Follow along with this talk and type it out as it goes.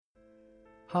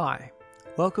Hi,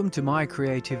 welcome to My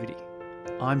Creativity.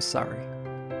 I'm Surrey.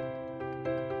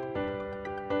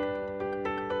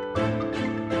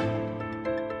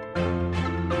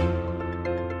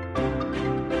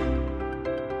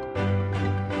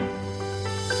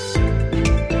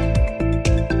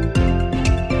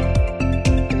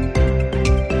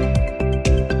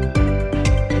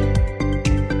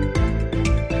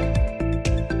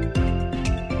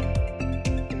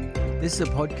 This is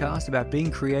a podcast about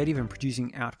being creative and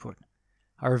producing output.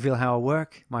 I reveal how I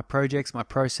work, my projects, my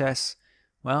process,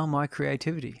 my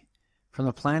creativity. From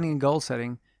the planning and goal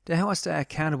setting to how I stay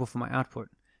accountable for my output,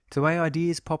 to the way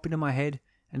ideas pop into my head,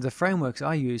 and the frameworks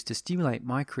I use to stimulate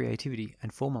my creativity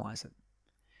and formalize it.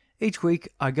 Each week,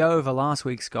 I go over last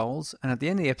week's goals, and at the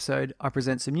end of the episode, I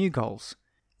present some new goals.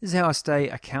 This is how I stay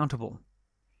accountable.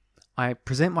 I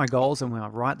present my goals and when I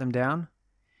write them down,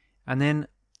 and then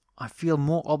I feel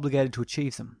more obligated to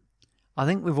achieve them. I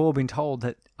think we've all been told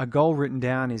that a goal written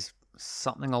down is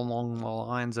something along the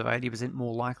lines of 80%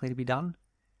 more likely to be done.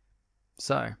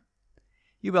 So,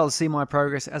 you'll be able to see my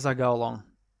progress as I go along.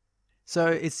 So,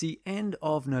 it's the end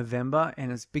of November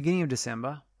and it's beginning of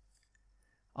December.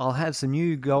 I'll have some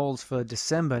new goals for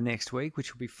December next week,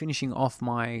 which will be finishing off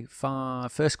my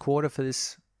first quarter for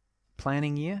this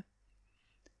planning year.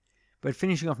 But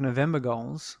finishing off November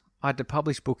goals, I had to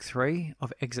publish book 3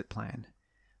 of Exit Plan.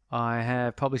 I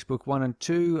have published book 1 and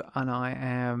 2, and I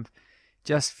am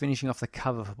just finishing off the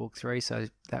cover for book 3, so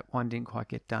that one didn't quite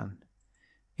get done.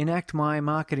 Enact my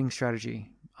marketing strategy,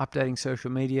 updating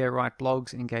social media, write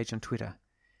blogs, engage on Twitter.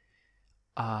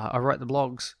 I write the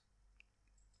blogs,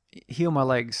 heal my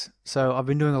legs. So I've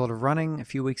been doing a lot of running. A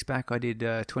few weeks back I did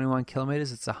 21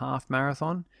 kilometers. It's a half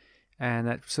marathon, and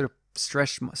that sort of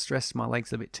stressed my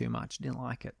legs a bit too much. Didn't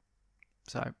like it.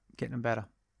 So, getting them better.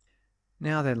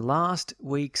 Now then, last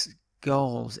week's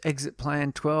goals. Exit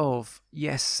Plan 12.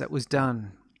 Yes, that was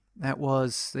done. That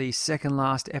was the second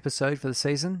last episode for the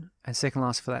season and second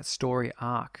last for that story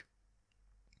arc.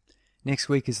 Next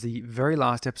week is the very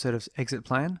last episode of Exit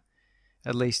Plan,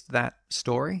 at least that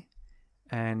story,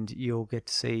 and you'll get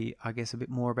to see, I guess, a bit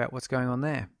more about what's going on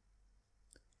there.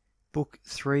 Book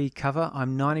 3 cover.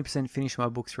 I'm 90% finished my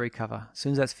Book 3 cover. As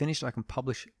soon as that's finished, I can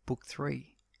publish Book 3.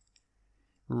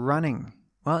 Running.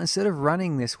 Well, instead of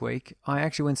running this week, I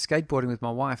actually went skateboarding with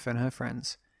my wife and her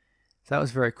friends. So that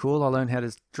was very cool. I learned how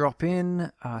to drop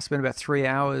in, spent about 3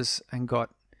 hours and got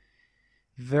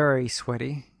very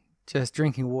sweaty, just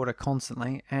drinking water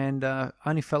constantly, and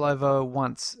only fell over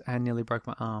once and nearly broke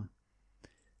my arm.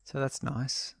 So that's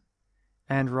nice.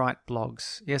 And write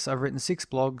blogs. Yes, I've written 6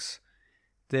 blogs.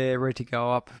 They're ready to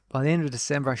go up. By the end of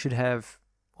December, I should have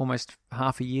almost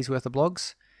half a year's worth of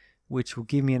blogs, which will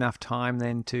give me enough time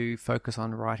then to focus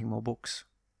on writing more books.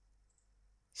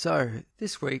 So,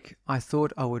 this week I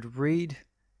thought I would read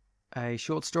a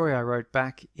short story I wrote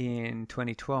back in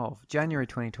 2012, January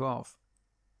 2012.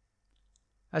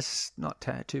 That's not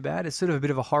too bad. It's sort of a bit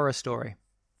of a horror story.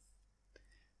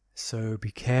 So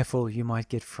be careful, you might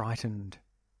get frightened.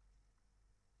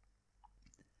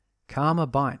 Karma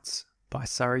Bites by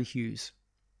Surrey Hughes.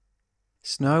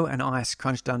 Snow and ice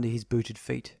crunched under his booted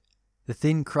feet. The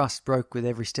thin crust broke with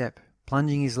every step,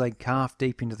 plunging his leg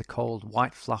calf-deep into the cold,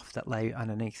 white fluff that lay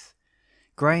underneath.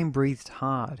 Graham breathed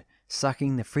hard,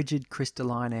 sucking the frigid,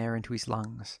 crystalline air into his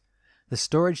lungs. The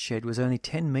storage shed was only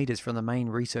 10 metres from the main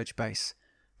research base,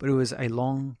 but it was a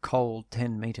long, cold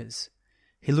 10 metres.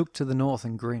 He looked to the north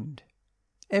and grinned.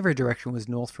 Every direction was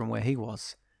north from where he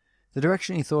was. The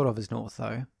direction he thought of as north,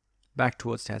 though, back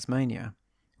towards Tasmania,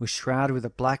 was shrouded with a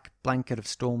black blanket of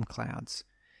storm clouds.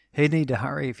 He'd need to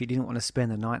hurry if he didn't want to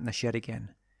spend the night in the shed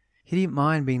again. He didn't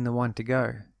mind being the one to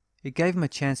go. It gave him a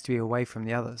chance to be away from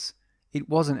the others. It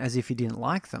wasn't as if he didn't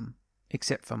like them,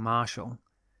 except for Marshall.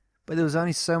 But there was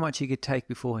only so much he could take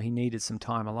before he needed some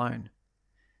time alone.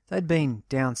 They'd been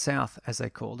down south, as they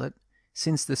called it,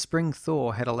 since the spring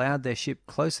thaw had allowed their ship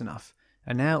close enough,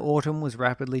 and now autumn was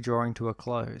rapidly drawing to a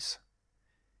close.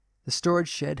 The storage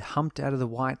shed humped out of the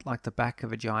white like the back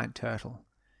of a giant turtle.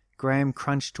 Graham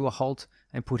crunched to a halt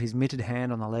and put his mitted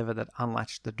hand on the lever that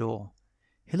unlatched the door.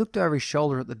 He looked over his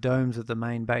shoulder at the domes of the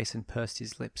main base and pursed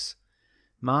his lips.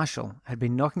 Marshall had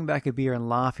been knocking back a beer and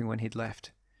laughing when he'd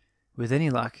left. With any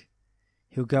luck,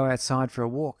 he'll go outside for a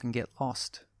walk and get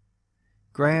lost.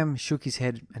 Graham shook his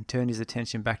head and turned his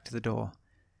attention back to the door.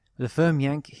 With a firm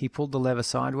yank, he pulled the lever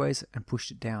sideways and pushed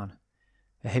it down.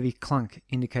 A heavy clunk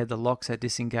indicated the locks had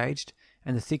disengaged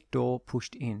and the thick door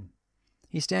pushed in.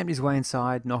 He stamped his way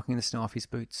inside, knocking the snow off his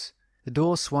boots. The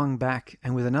door swung back,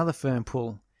 and with another firm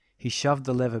pull, he shoved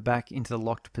the lever back into the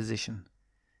locked position.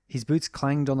 His boots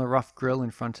clanged on the rough grille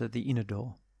in front of the inner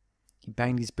door. He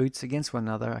banged his boots against one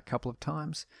another a couple of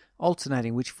times,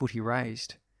 alternating which foot he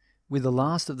raised. With the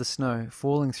last of the snow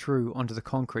falling through onto the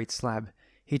concrete slab,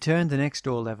 he turned the next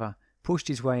door lever, pushed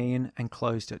his way in and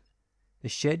closed it. The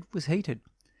shed was heated,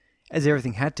 as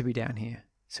everything had to be down here,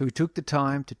 so he took the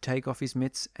time to take off his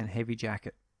mitts and heavy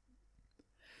jacket.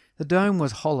 The dome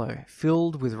was hollow,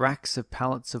 filled with racks of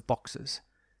pallets of boxes.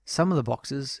 Some of the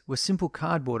boxes were simple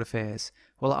cardboard affairs,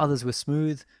 while others were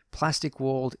smooth,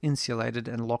 plastic-walled, insulated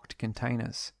and locked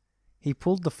containers. He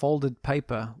pulled the folded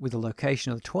paper with the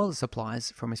location of the toilet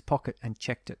supplies from his pocket and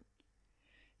checked it.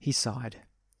 He sighed.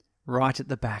 Right at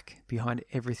the back, behind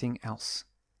everything else.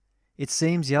 It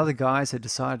seems the other guys had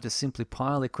decided to simply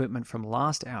pile equipment from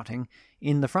last outing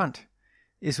in the front.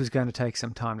 This was going to take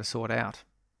some time to sort out.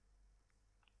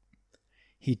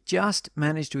 He just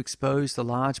managed to expose the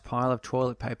large pile of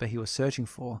toilet paper he was searching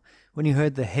for when he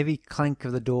heard the heavy clank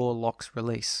of the door lock's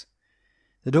release.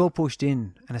 The door pushed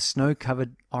in, and a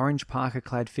snow-covered, orange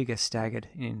parka-clad figure staggered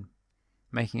in,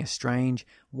 making a strange,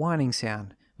 whining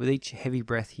sound with each heavy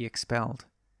breath he expelled.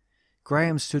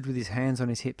 Graham stood with his hands on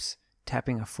his hips,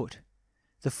 tapping a foot.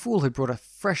 The fool had brought a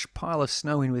fresh pile of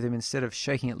snow in with him instead of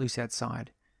shaking it loose outside.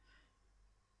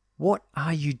 "What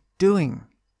are you doing?"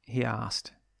 he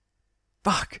asked.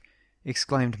 "Fuck!"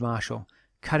 exclaimed Marshall,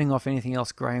 cutting off anything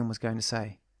else Graham was going to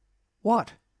say.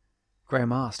 "What?"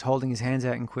 Graham asked, holding his hands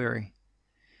out in query.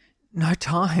 "No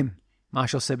time,"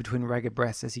 Marshall said between ragged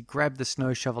breaths as he grabbed the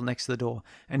snow shovel next to the door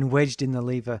and wedged in the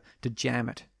lever to jam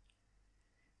it.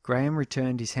 Graham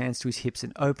returned his hands to his hips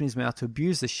and opened his mouth to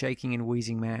abuse the shaking and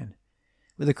wheezing man.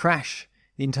 With a crash,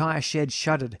 the entire shed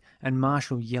shuddered and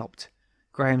Marshall yelped.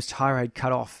 Graham's tirade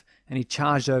cut off and he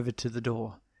charged over to the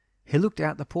door. He looked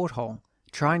out the porthole,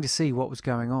 trying to see what was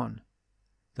going on.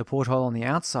 The porthole on the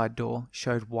outside door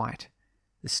showed white.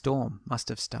 The storm must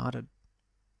have started.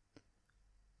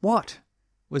 "What?"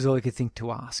 was all he could think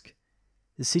to ask.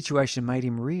 The situation made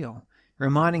him reel,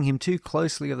 reminding him too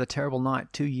closely of the terrible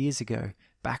night 2 years ago,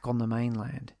 back on the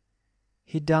mainland.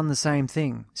 He'd done the same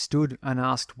thing, stood and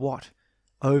asked what,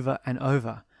 over and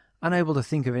over, unable to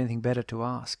think of anything better to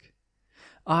ask.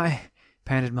 "I,"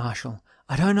 panted Marshall,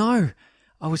 "I don't know.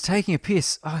 I was taking a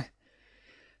piss. I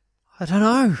don't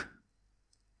know."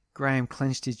 Graham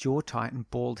clenched his jaw tight and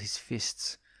balled his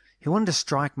fists. He wanted to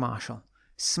strike Marshall,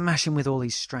 smash him with all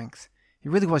his strength. It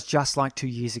really was just like 2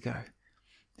 years ago.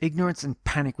 Ignorance and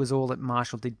panic was all that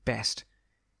Marshall did best.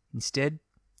 Instead,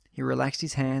 he relaxed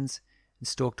his hands and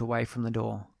stalked away from the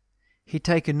door. He'd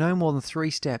taken no more than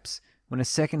 3 steps when a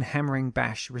second hammering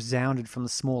bash resounded from the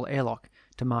small airlock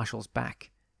to Marshall's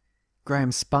back.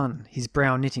 Graham spun, his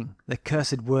brow knitting, the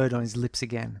cursed word on his lips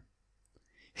again.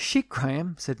 "Shit,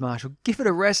 Graham," said Marshall. "Give it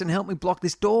a rest and help me block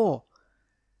this door."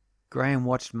 Graham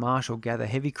watched Marshall gather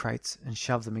heavy crates and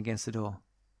shove them against the door.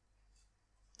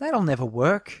 That'll never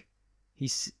work, he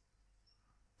said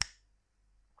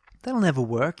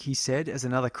as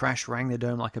another crash rang the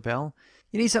dome like a bell.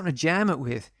 "You need something to jam it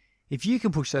with. If you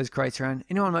can push those crates around,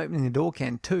 anyone opening the door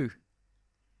can too."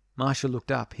 Marshall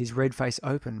looked up, his red face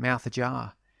open, mouth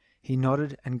ajar. He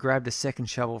nodded and grabbed a second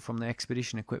shovel from the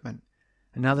expedition equipment.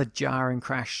 Another jarring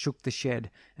crash shook the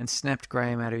shed and snapped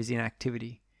Graham out of his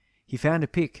inactivity. He found a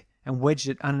pick and wedged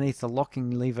it underneath the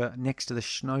locking lever next to the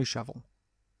snow shovel.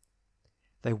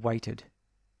 They waited,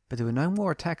 but there were no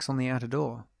more attacks on the outer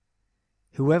door.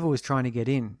 Whoever was trying to get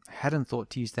in hadn't thought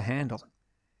to use the handle.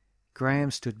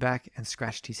 Graham stood back and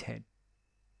scratched his head.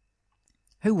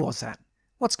 "Who was that?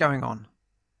 What's going on?"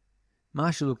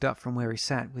 Marshall looked up from where he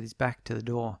sat with his back to the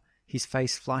door, his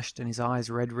face flushed and his eyes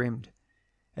red-rimmed.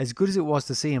 As good as it was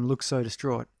to see him look so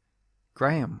distraught,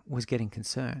 Graham was getting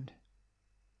concerned.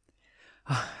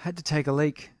 "I had to take a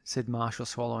leak," said Marshall,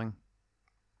 swallowing.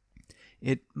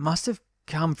 "It must have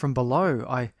come from below.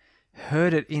 I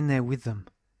heard it in there with them."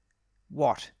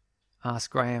 "What?" asked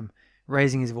Graham,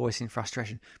 raising his voice in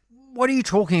frustration. "What are you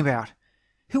talking about?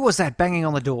 Who was that banging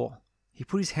on the door?" He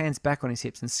put his hands back on his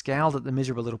hips and scowled at the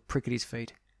miserable little prick at his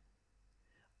feet.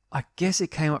 "I guess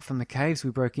it came up from the caves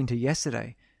we broke into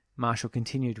yesterday," Marshall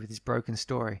continued with his broken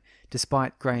story,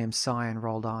 despite Graham's sigh and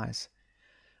rolled eyes.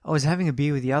 "I was having a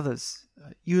beer with the others.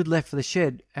 You had left for the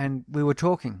shed, and we were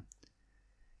talking."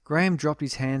 Graham dropped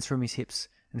his hands from his hips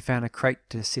and found a crate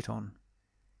to sit on.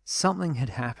 Something had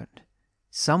happened.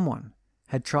 Someone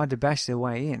had tried to bash their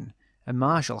way in, and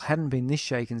Marshall hadn't been this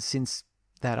shaken since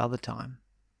that other time.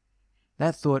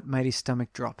 That thought made his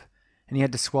stomach drop, and he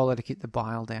had to swallow to keep the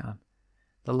bile down.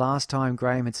 The last time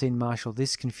Graham had seen Marshall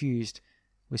this confused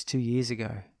was 2 years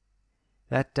ago.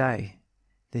 That day,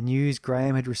 the news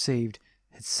Graham had received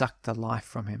had sucked the life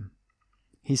from him.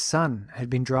 His son had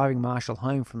been driving Marshall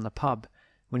home from the pub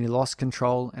when he lost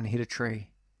control and hit a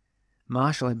tree.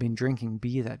 Marshall had been drinking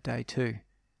beer that day too,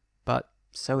 but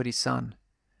so had his son.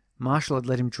 Marshall had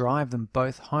let him drive them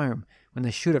both home when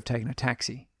they should have taken a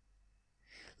taxi.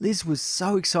 Liz was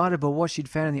so excited by what she'd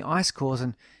found in the ice cores,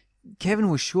 and Kevin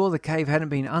was sure the cave hadn't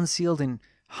been unsealed in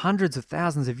hundreds of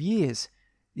thousands of years.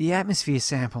 The atmosphere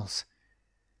samples.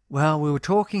 Well, we were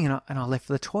talking and I left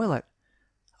for the toilet.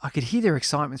 I could hear their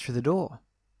excitement through the door.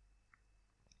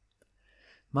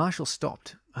 Marshall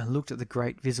stopped and looked at the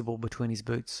grate visible between his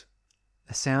boots.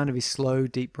 The sound of his slow,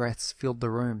 deep breaths filled the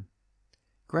room.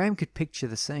 Graham could picture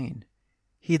the scene.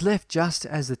 He had left just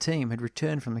as the team had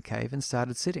returned from the cave and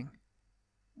started sitting.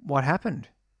 What happened?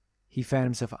 He found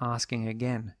himself asking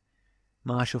again.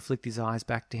 Marshall flicked his eyes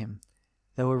back to him.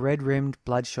 They were red-rimmed,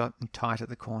 bloodshot, and tight at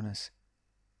the corners.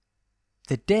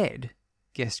 "They're dead,"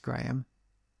 guessed Graham.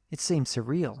 It seemed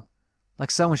surreal,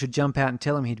 like someone should jump out and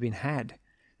tell him he'd been had,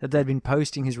 that they'd been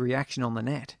posting his reaction on the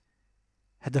net.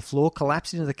 Had the floor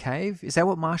collapsed into the cave? Is that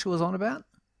what Marshall was on about?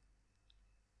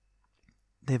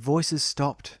 Their voices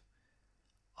stopped.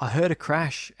 I heard a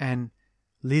crash and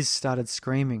Liz started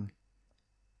screaming.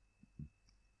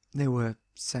 There were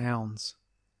sounds.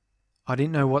 I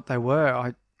didn't know what they were.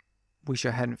 I wish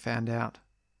I hadn't found out.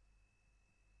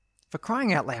 For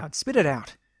crying out loud, spit it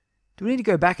out. Do we need to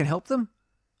go back and help them?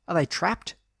 Are they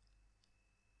trapped?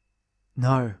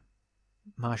 No,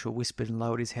 Marshall whispered and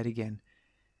lowered his head again.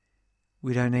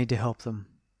 We don't need to help them.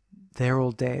 They're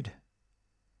all dead.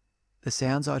 The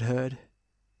sounds I'd heard.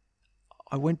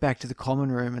 I went back to the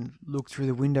common room and looked through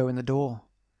the window in the door.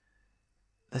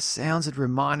 The sounds had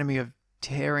reminded me of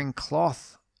tearing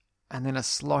cloth and then a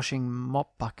sloshing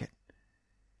mop bucket.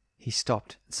 He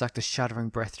stopped and sucked a shuddering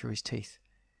breath through his teeth.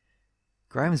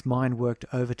 Graham's mind worked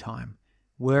overtime,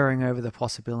 whirring over the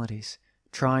possibilities,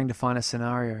 trying to find a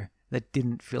scenario that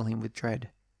didn't fill him with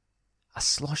dread. A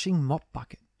sloshing mop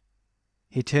bucket.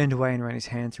 He turned away and ran his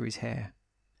hand through his hair.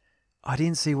 I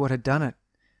didn't see what had done it,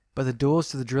 but the doors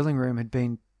to the drilling room had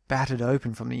been battered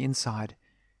open from the inside.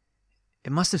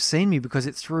 It must have seen me because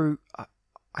it threw...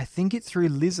 I think it threw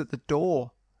Liz at the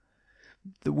door.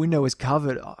 The window was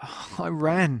covered. I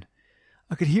ran.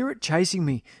 I could hear it chasing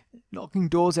me, knocking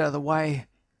doors out of the way.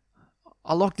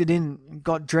 I locked it in,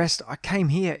 got dressed. I came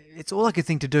here. It's all I could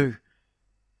think to do.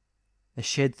 The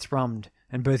shed thrummed,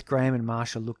 and both Graham and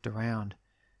Marshall looked around.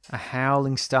 A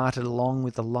howling started along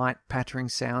with the light pattering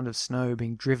sound of snow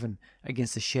being driven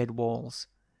against the shed walls.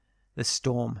 The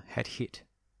storm had hit.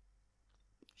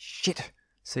 Shit,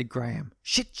 said Graham.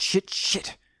 Shit, shit,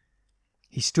 shit.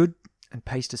 He stood and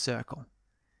paced a circle.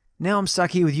 Now I'm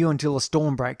stuck here with you until the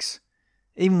storm breaks.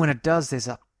 Even when it does, there's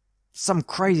some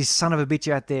crazy son of a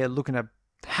bitch out there looking to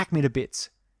hack me to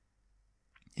bits.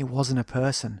 It wasn't a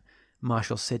person,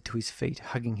 Marshall said to his feet,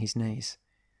 hugging his knees.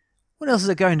 What else is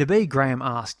it going to be? Graham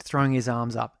asked, throwing his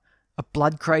arms up. A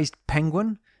blood-crazed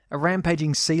penguin? A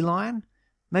rampaging sea lion?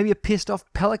 Maybe a pissed-off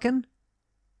pelican?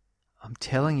 I'm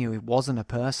telling you, it wasn't a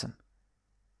person.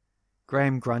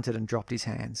 Graham grunted and dropped his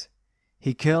hands.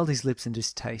 He curled his lips in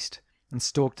distaste and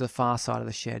stalked to the far side of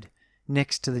the shed,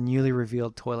 next to the newly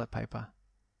revealed toilet paper.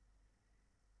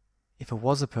 If it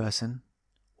was a person,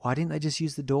 why didn't they just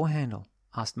use the door handle?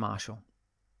 Asked Marshall.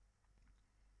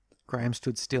 Graham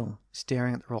stood still,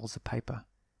 staring at the rolls of paper.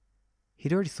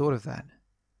 He'd already thought of that.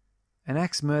 An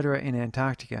axe murderer in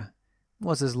Antarctica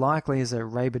was as likely as a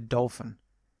rabid dolphin,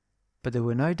 but there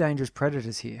were no dangerous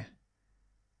predators here.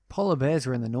 Polar bears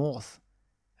were in the north,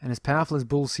 and as powerful as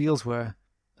bull seals were,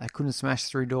 they couldn't smash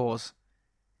through doors.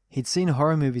 He'd seen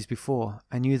horror movies before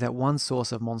and knew that one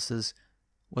source of monsters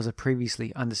was a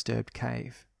previously undisturbed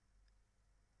cave.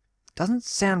 Doesn't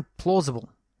sound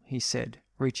plausible, he said,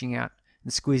 reaching out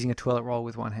and squeezing a toilet roll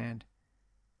with one hand.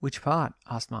 Which part?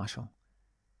 Asked Marshall.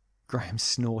 Graham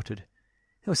snorted.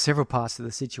 There were several parts to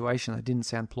the situation that didn't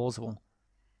sound plausible.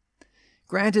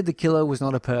 Granted the killer was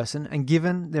not a person, and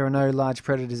given there are no large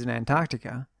predators in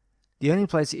Antarctica, the only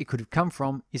place it could have come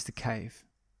from is the cave.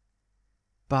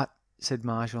 But, said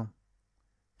Marshall,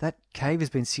 that cave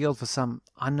has been sealed for some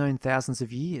unknown thousands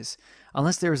of years,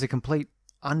 unless there is a complete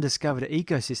undiscovered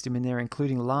ecosystem in there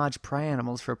including large prey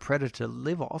animals for a predator to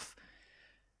live off.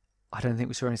 I don't think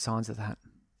we saw any signs of that.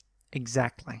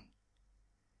 Exactly.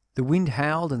 The wind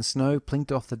howled and snow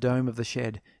plinked off the dome of the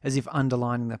shed, as if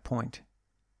underlining the point.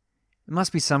 It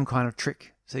must be some kind of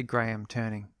trick, said Graham,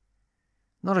 turning.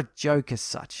 Not a joke as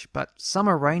such, but some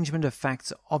arrangement of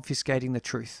facts obfuscating the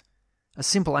truth. A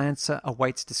simple answer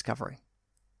awaits discovery.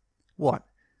 What?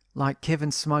 Like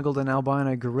Kevin smuggled an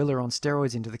albino gorilla on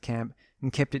steroids into the camp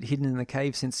and kept it hidden in the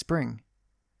cave since spring?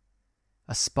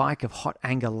 A spike of hot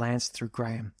anger lanced through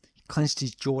Graham. He clenched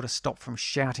his jaw to stop from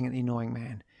shouting at the annoying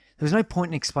man. There was no point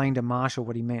in explaining to Marshall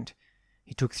what he meant.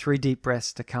 He took 3 deep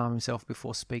breaths to calm himself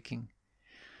before speaking.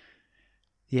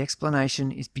 The explanation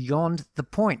is beyond the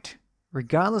point.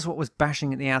 Regardless what was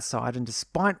bashing at the outside, and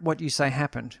despite what you say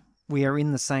happened, we are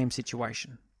in the same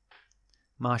situation.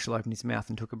 Marshall opened his mouth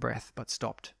and took a breath, but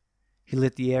stopped. He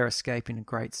let the air escape in a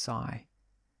great sigh,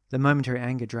 the momentary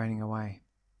anger draining away.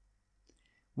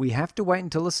 "We have to wait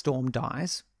until the storm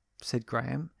dies," said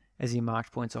Graham, as he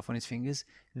marked points off on his fingers.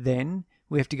 "Then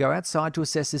we have to go outside to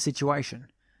assess the situation.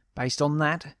 Based on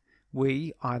that,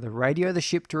 we either radio the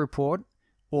ship to report,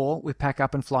 or we pack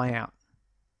up and fly out."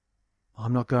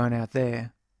 "I'm not going out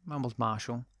there," mumbled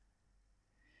Marshall.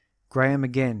 Graham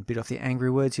again bit off the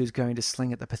angry words he was going to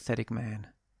sling at the pathetic man.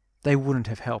 They wouldn't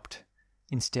have helped.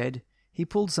 Instead, he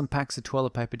pulled some packs of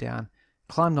toilet paper down,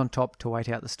 climbed on top to wait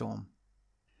out the storm.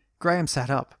 Graham sat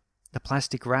up. The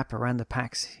plastic wrap around the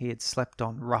packs he had slept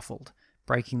on ruffled,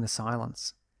 breaking the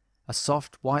silence. A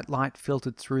soft white light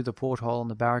filtered through the porthole on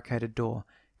the barricaded door,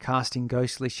 casting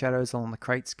ghostly shadows along the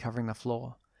crates covering the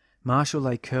floor. Marshall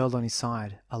lay curled on his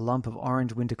side, a lump of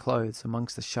orange winter clothes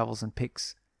amongst the shovels and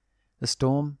picks. The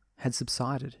storm had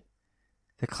subsided.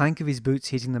 The clank of his boots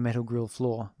hitting the metal grill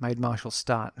floor made Marshall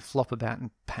start and flop about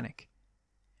in panic.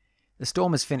 "The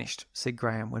storm is finished," said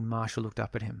Graham when Marshall looked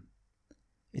up at him.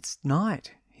 "It's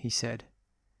night," he said.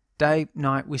 "Day,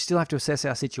 night, we still have to assess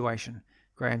our situation,"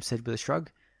 Graham said with a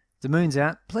shrug. "The moon's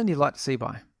out, plenty of light to see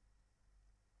by."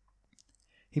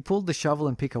 He pulled the shovel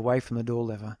and pick away from the door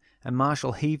lever, and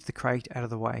Marshall heaved the crate out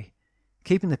of the way.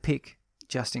 Keeping the pick,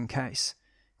 just in case,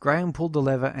 Graham pulled the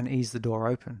lever and eased the door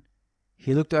open.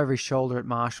 He looked over his shoulder at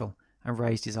Marshall and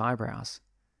raised his eyebrows.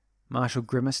 Marshall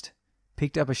grimaced,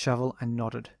 picked up a shovel and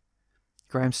nodded.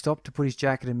 Graham stopped to put his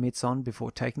jacket and mitts on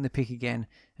before taking the pick again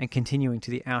and continuing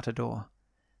to the outer door.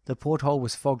 The porthole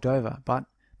was fogged over, but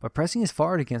by pressing his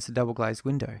forehead against the double-glazed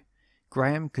window,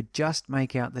 Graham could just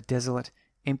make out the desolate,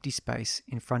 empty space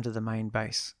in front of the main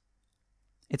base.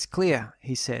 "It's clear,"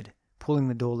 he said, pulling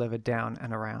the door lever down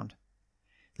and around.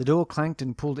 The door clanked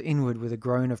and pulled inward with a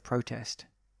groan of protest.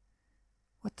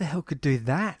 "What the hell could do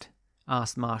that?"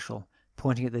 asked Marshall,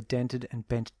 pointing at the dented and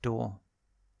bent door.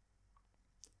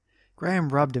 Graham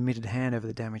rubbed a mitted hand over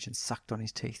the damage and sucked on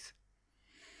his teeth.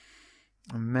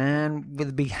 "A man with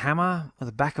a big hammer or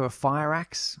the back of a fire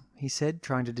axe," he said,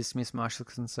 trying to dismiss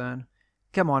Marshall's concern.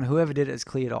 "Come on, whoever did it has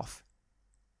cleared off."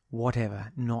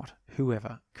 "Whatever, not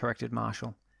whoever," corrected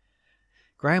Marshall.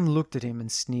 Graham looked at him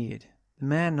and sneered. The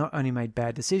man not only made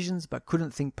bad decisions, but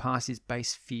couldn't think past his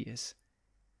base fears.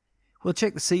 "We'll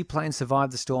check the seaplane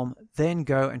survived the storm, then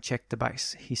go and check the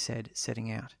base," he said, setting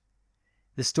out.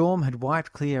 The storm had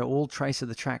wiped clear all trace of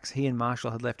the tracks he and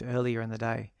Marshall had left earlier in the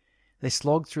day. They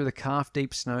slogged through the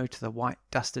calf-deep snow to the white,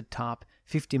 dusted tarp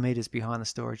 50 meters behind the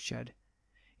storage shed.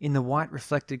 In the white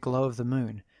reflected glow of the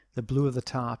moon, the blue of the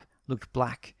tarp looked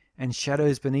black, and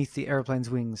shadows beneath the aeroplane's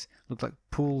wings looked like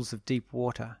pools of deep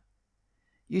water.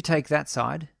 "You take that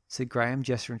side," said Graham,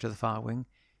 gesturing to the far wing.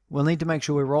 "We'll need to make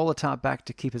sure we roll the tarp back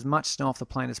to keep as much snow off the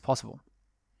plane as possible."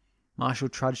 Marshall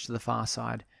trudged to the far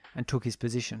side and took his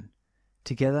position.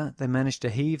 Together they managed to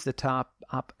heave the tarp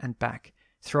up and back,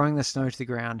 throwing the snow to the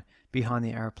ground behind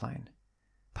the aeroplane.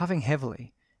 Puffing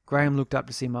heavily, Graham looked up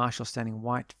to see Marshall standing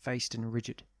white-faced and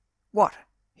rigid. "What?"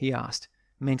 he asked,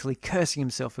 mentally cursing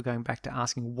himself for going back to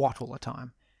asking what all the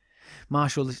time.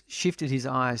 Marshall shifted his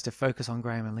eyes to focus on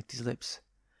Graham and licked his lips.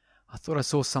 "I thought I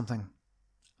saw something.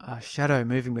 A shadow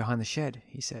moving behind the shed,"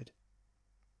 he said.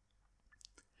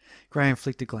 Graham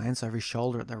flicked a glance over his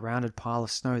shoulder at the rounded pile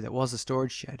of snow that was the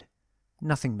storage shed.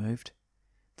 Nothing moved.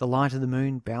 The light of the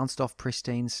moon bounced off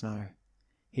pristine snow.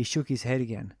 He shook his head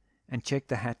again and checked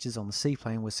the hatches on the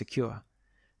seaplane were secure.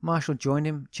 Marshall joined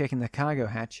him, checking the cargo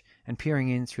hatch and peering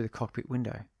in through the cockpit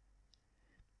window.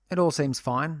 "It all seems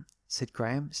fine," said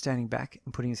Graham, standing back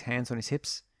and putting his hands on his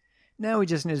hips. "Now we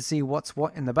just need to see what's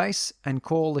what in the base and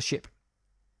call the ship."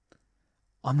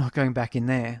 "I'm not going back in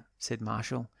there," said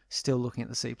Marshall, still looking at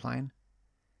the seaplane.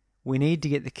 "We need to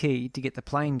get the key to get the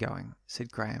plane going,"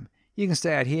 said Graham. "You can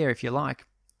stay out here if you like.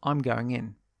 I'm going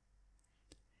in."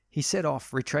 He set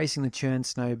off, retracing the churned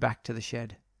snow back to the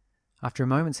shed. After a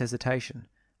moment's hesitation,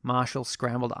 Marshall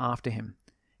scrambled after him.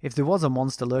 If there was a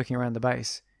monster lurking around the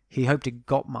base, he hoped it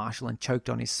got Marshall and choked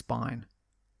on his spine.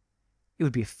 It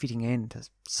would be a fitting end to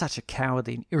such a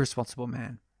cowardly and irresponsible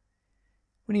man.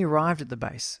 When he arrived at the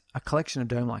base, a collection of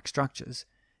dome-like structures,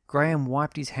 Graham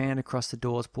wiped his hand across the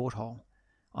door's porthole.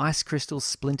 Ice crystals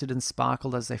splintered and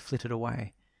sparkled as they flitted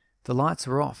away. The lights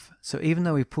were off, so even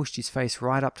though he pushed his face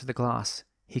right up to the glass,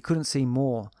 he couldn't see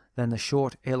more than the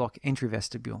short airlock entry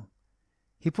vestibule.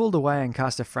 He pulled away and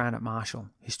cast a frown at Marshall,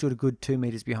 who stood a good 2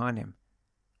 meters behind him.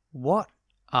 "What?"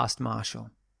 asked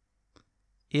Marshall.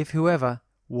 If whoever,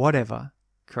 whatever,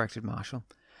 corrected Marshall.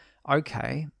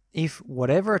 Okay, if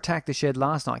whatever attacked the shed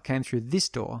last night came through this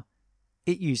door,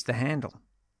 it used the handle.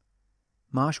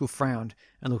 Marshall frowned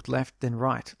and looked left then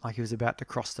right like he was about to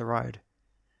cross the road.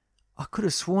 I could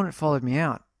have sworn it followed me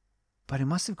out, but it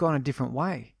must have gone a different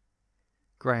way.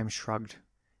 Graham shrugged.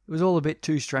 It was all a bit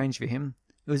too strange for him.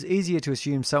 It was easier to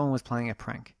assume someone was playing a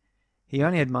prank. He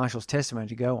only had Marshall's testimony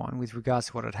to go on with regards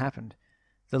to what had happened.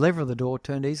 The lever of the door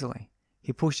turned easily.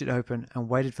 He pushed it open and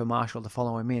waited for Marshall to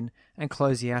follow him in and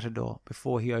close the outer door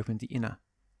before he opened the inner.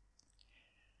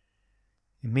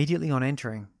 Immediately on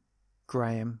entering,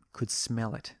 Graham could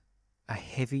smell it. A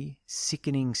heavy,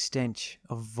 sickening stench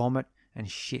of vomit and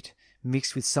shit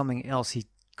mixed with something else he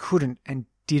couldn't and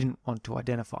didn't want to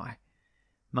identify.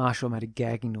 Marshall made a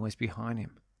gagging noise behind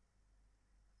him.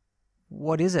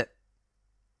 "What is it?"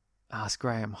 asked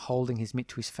Graham, holding his mitt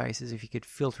to his face as if he could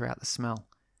filter out the smell.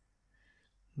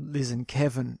 "Liz and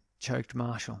Kevin," choked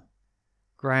Marshall.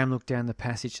 Graham looked down the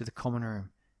passage to the common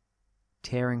room.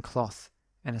 Tearing cloth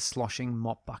and a sloshing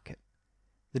mop bucket.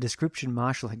 The description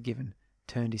Marshall had given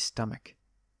turned his stomach.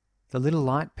 The little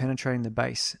light penetrating the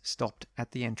base stopped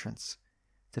at the entrance.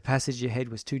 The passage ahead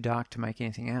was too dark to make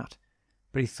anything out,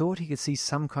 but he thought he could see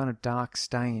some kind of dark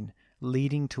stain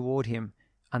leading toward him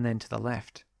and then to the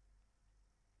left.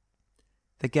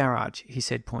 "The garage," he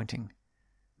said, pointing.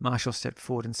 Marshall stepped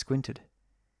forward and squinted.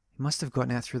 "He must have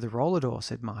gotten out through the roller door,"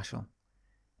 said Marshall.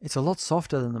 "It's a lot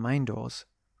softer than the main doors."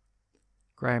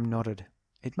 Graham nodded.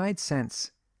 It made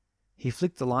sense. He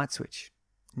flicked the light switch.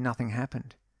 Nothing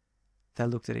happened. They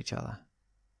looked at each other.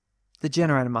 "The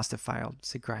generator must have failed,"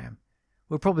 said Graham.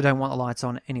 "We probably don't want the lights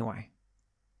on anyway."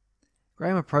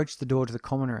 Graham approached the door to the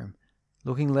common room,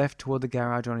 looking left toward the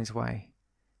garage on his way.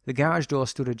 The garage door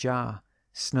stood ajar,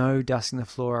 snow dusting the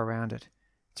floor around it.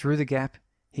 Through the gap,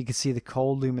 he could see the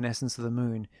cold luminescence of the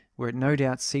moon, where it no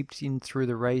doubt seeped in through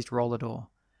the raised roller door.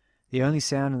 The only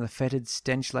sound in the fetid,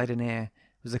 stench-laden air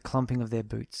was the clumping of their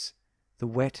boots. The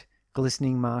wet,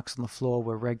 glistening marks on the floor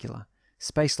were regular,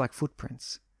 spaced like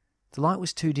footprints. The light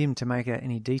was too dim to make out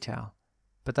any detail,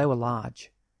 but they were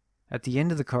large. At the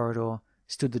end of the corridor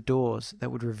stood the doors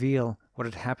that would reveal what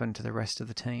had happened to the rest of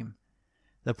the team.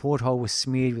 The porthole was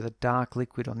smeared with a dark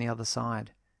liquid on the other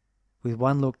side. With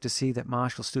one look to see that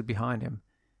Marshall stood behind him,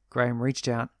 Graham reached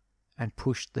out and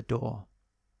pushed the door.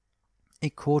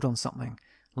 It caught on something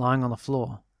lying on the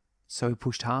floor, so he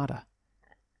pushed harder.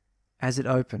 As it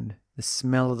opened, the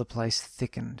smell of the place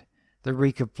thickened. The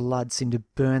reek of blood seemed to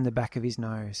burn the back of his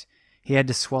nose. He had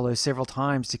to swallow several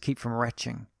times to keep from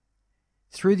retching.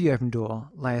 Through the open door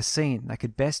lay a scene that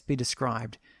could best be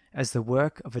described as the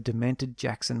work of a demented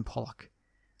Jackson Pollock.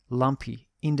 Lumpy,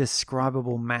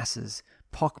 indescribable masses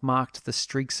pockmarked the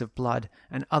streaks of blood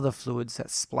and other fluids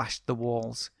that splashed the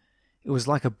walls. It was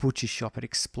like a butcher shop had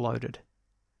exploded.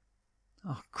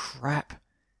 "Oh, crap,"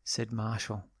 said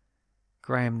Marshall.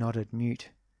 Graham nodded, mute.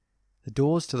 The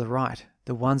doors to the right,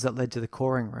 the ones that led to the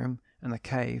coring room and the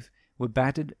cave, were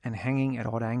battered and hanging at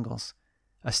odd angles.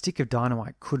 A stick of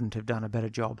dynamite couldn't have done a better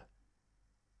job.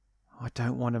 "I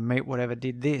don't want to meet whatever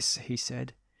did this," he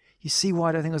said. "You see why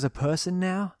I don't think it was a person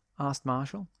now?" asked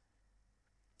Marshall.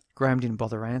 Graham didn't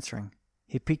bother answering.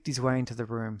 He picked his way into the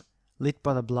room, lit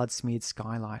by the blood-smeared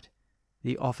skylight.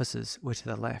 The offices were to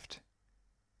the left.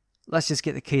 "Let's just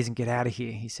get the keys and get out of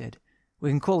here," he said. "We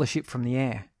can call the ship from the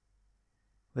air."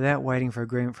 Without waiting for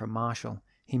agreement from Marshall,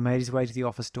 he made his way to the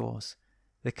office doors.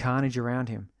 The carnage around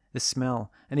him, the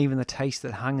smell, and even the taste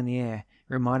that hung in the air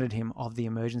reminded him of the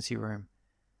emergency room.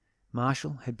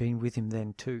 Marshall had been with him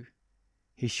then too.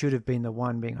 He should have been the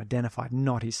one being identified,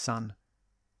 not his son.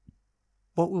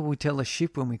 "What will we tell the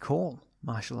ship when we call?"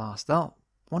 Marshall asked. "They'll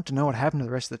want to know what happened to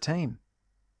the rest of the team."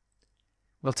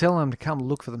 "We'll tell them to come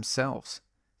look for themselves,"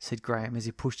 said Graham as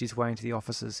he pushed his way into the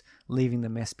offices, leaving the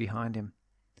mess behind him.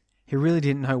 He really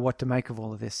didn't know what to make of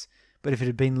all of this, but if it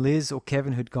had been Liz or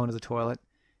Kevin who'd gone to the toilet,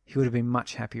 he would have been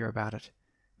much happier about it.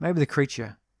 Maybe the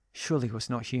creature, surely he was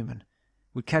not human,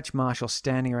 would catch Marshall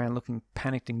standing around looking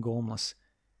panicked and gormless.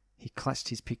 He clutched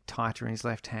his pick tighter in his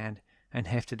left hand and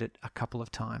hefted it a couple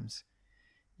of times.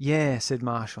 "Yeah," said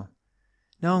Marshall.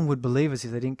 "No one would believe us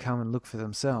if they didn't come and look for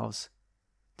themselves.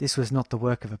 This was not the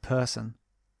work of a person."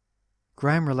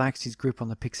 Graham relaxed his grip on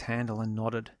the pick's handle and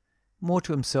nodded, more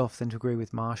to himself than to agree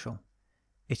with Marshall.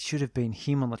 It should have been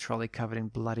him on the trolley covered in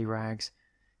bloody rags.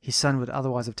 His son would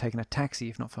otherwise have taken a taxi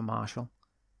if not for Marshall.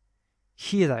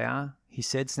 "Here they are," he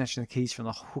said, snatching the keys from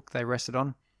the hook they rested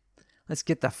on. "Let's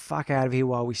get the fuck out of here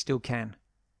while we still can."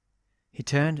 He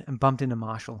turned and bumped into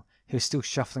Marshall, who was still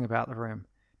shuffling about the room,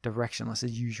 directionless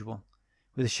as usual.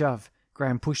 With a shove,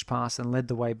 Graham pushed past and led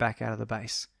the way back out of the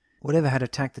base. Whatever had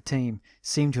attacked the team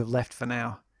seemed to have left for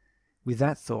now. With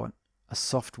that thought, a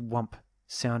soft whump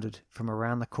sounded from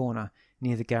around the corner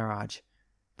near the garage.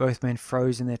 Both men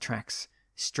froze in their tracks,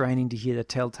 straining to hear the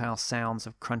telltale sounds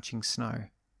of crunching snow.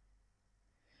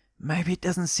 "Maybe it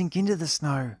doesn't sink into the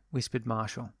snow," whispered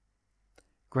Marshall.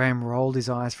 Graham rolled his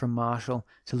eyes from Marshall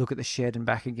to look at the shed and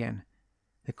back again.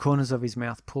 The corners of his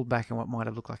mouth pulled back in what might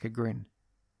have looked like a grin.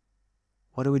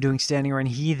 "What are we doing standing around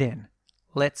here then?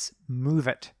 Let's move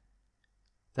it."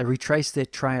 They retraced their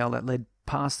trail that led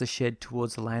past the shed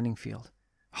towards the landing field.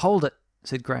 "Hold it,"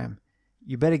 said Graham.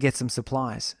 "You better get some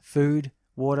supplies. Food,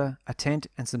 water, a tent,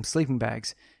 and some sleeping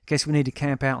bags, in case we need to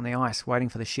camp out on the ice waiting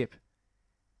for the ship."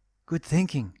 "Good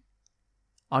thinking.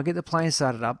 I'll get the plane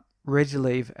started up, ready to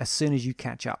leave as soon as you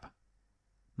catch up."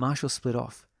 Marshall split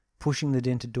off, pushing the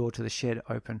dented door to the shed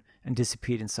open, and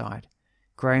disappeared inside.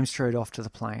 Graham strode off to the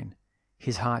plane.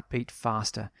 His heart beat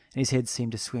faster, and his head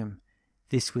seemed to swim.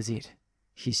 This was it.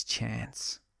 His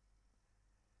chance.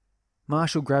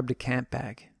 Marshall grabbed a camp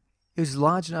bag. It was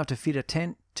large enough to fit a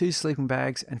tent, 2 sleeping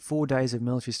bags, and 4 days of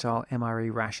military-style MRE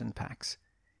ration packs.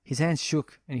 His hands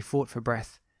shook, and he fought for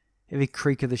breath. Every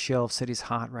creak of the shelves set his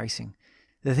heart racing.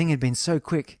 The thing had been so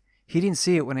quick, he didn't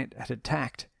see it when it had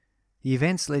attacked. The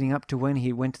events leading up to when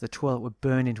he went to the toilet were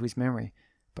burned into his memory,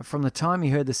 but from the time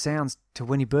he heard the sounds to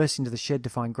when he burst into the shed to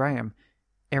find Graham,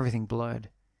 everything blurred.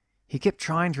 He kept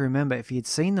trying to remember if he had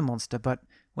seen the monster, but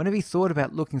whenever he thought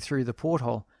about looking through the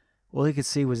porthole, all he could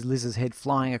see was Liz's head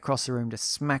flying across the room to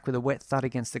smack with a wet thud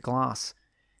against the glass.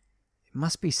 It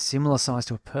must be similar size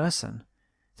to a person.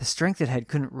 The strength it had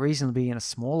couldn't reasonably be in a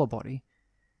smaller body,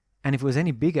 and if it was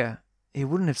any bigger, it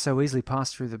wouldn't have so easily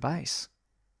passed through the base.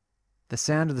 The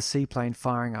sound of the seaplane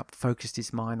firing up focused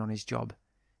his mind on his job.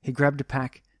 He grabbed a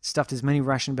pack, stuffed as many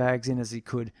ration bags in as he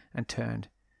could, and turned.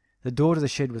 The door to the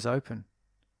shed was open.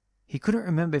 He couldn't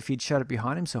remember if he'd shut it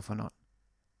behind himself or not.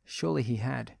 Surely he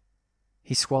had.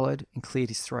 He swallowed and cleared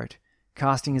his throat.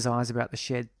 Casting his eyes about the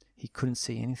shed, he couldn't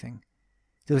see anything.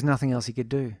 There was nothing else he could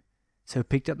do, so he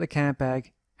picked up the camp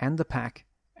bag and the pack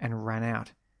and ran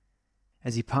out.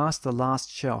 As he passed the last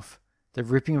shelf, the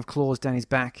ripping of claws down his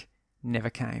back never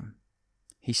came.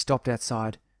 He stopped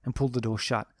outside and pulled the door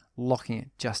shut, locking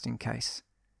it just in case.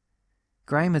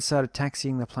 Graham had started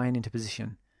taxiing the plane into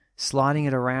position, sliding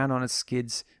it around on its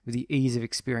skids with the ease of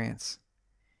experience.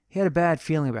 He had a bad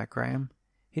feeling about Graham.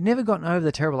 He'd never gotten over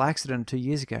the terrible accident 2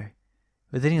 years ago.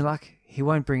 With any luck, he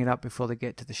won't bring it up before they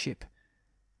get to the ship.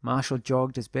 Marshall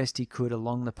jogged as best he could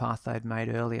along the path they had made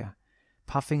earlier.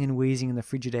 Puffing and wheezing in the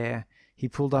frigid air, he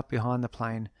pulled up behind the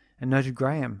plane and noted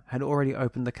Graham had already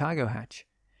opened the cargo hatch.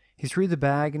 He threw the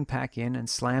bag and pack in and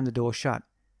slammed the door shut.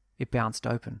 It bounced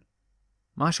open.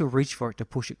 Marshall reached for it to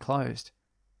push it closed.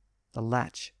 The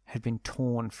latch had been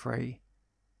torn free.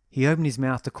 He opened his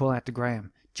mouth to call out to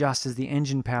Graham, just as the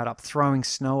engine powered up, throwing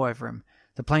snow over him.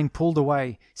 The plane pulled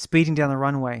away, speeding down the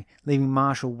runway, leaving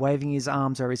Marshall waving his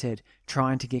arms over his head,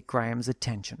 trying to get Graham's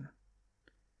attention.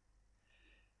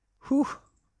 Whew.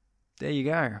 There you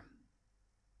go.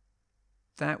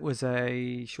 That was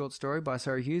a short story by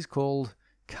Sarah Hughes called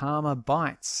Karma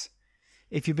Bites.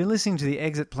 If you've been listening to the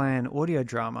Exit Plan audio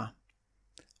drama,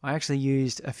 I actually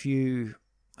used a few,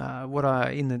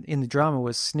 in the drama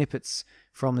was snippets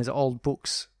from these old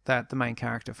books that the main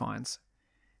character finds.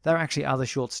 There are actually other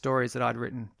short stories that I'd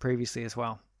written previously as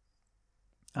well.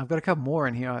 I've got a couple more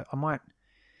in here. I might,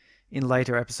 in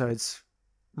later episodes,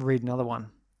 read another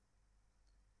one.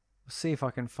 We'll see if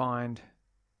I can find...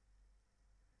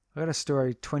 I got a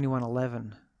story,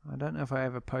 2111. I don't know if I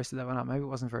ever posted that one up. Maybe it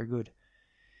wasn't very good.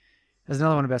 There's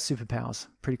another one about superpowers.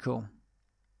 Pretty cool.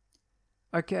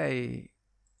 Okay.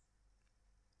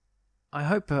 I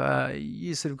hope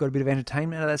you sort of got a bit of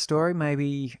entertainment out of that story. Maybe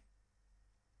you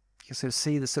can sort of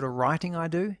see the sort of writing I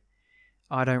do.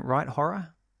 I don't write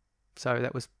horror. So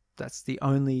that's the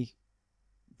only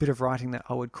bit of writing that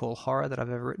I would call horror that I've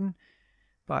ever written.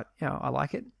 But, I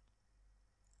like it.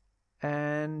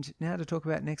 And now to talk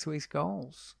about next week's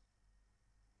goals.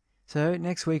 So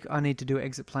next week I need to do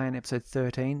Exit Plan episode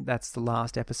 13. That's the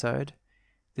last episode.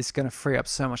 This is going to free up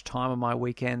so much time on my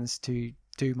weekends to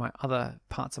do my other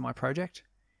parts of my project.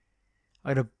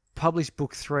 I'm going to publish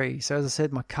book 3. So as I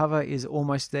said, my cover is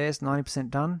almost there. It's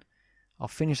 90% done. I'll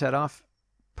finish that off,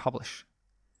 publish.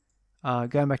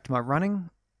 Going back to my running,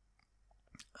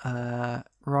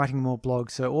 writing more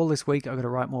blogs. So all this week I've got to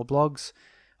write more blogs.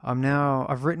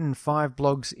 I've written 5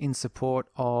 blogs in support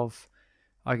of,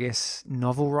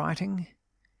 novel writing.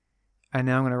 And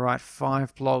now I'm going to write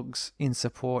 5 blogs in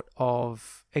support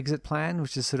of Exit Plan,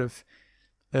 which is sort of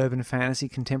urban fantasy,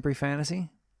 contemporary fantasy.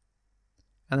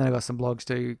 And then I've got some blogs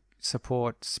to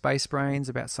support Space Brains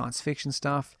about science fiction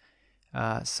stuff,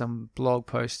 some blog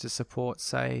posts to support,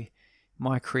 say,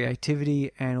 my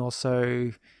creativity, and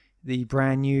also the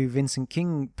brand new Vincent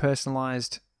King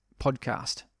personalized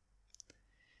podcast.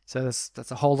 So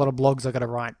that's a whole lot of blogs I got to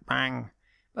write. Bang.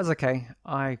 That's okay.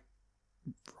 I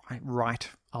write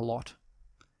a lot.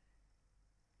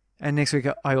 And next week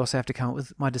I also have to come up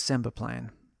with my December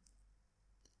plan.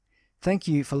 Thank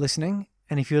you for listening.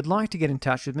 And if you would like to get in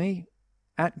touch with me,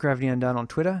 at Gravity Undone on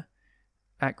Twitter,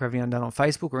 at Gravity Undone on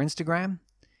Facebook or Instagram,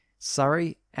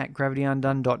 Surrey at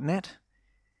gravityundone.net.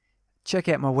 Check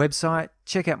out my website,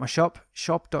 check out my shop,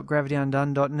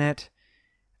 shop.gravityundone.net,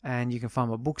 and you can find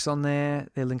my books on there.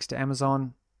 They're links to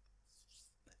Amazon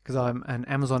because I'm an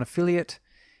Amazon affiliate.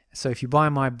 So if you buy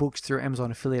my books through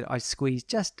Amazon affiliate, I squeeze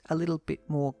just a little bit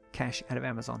more cash out of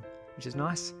Amazon, which is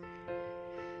nice.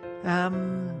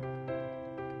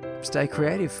 Stay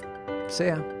creative. See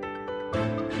ya.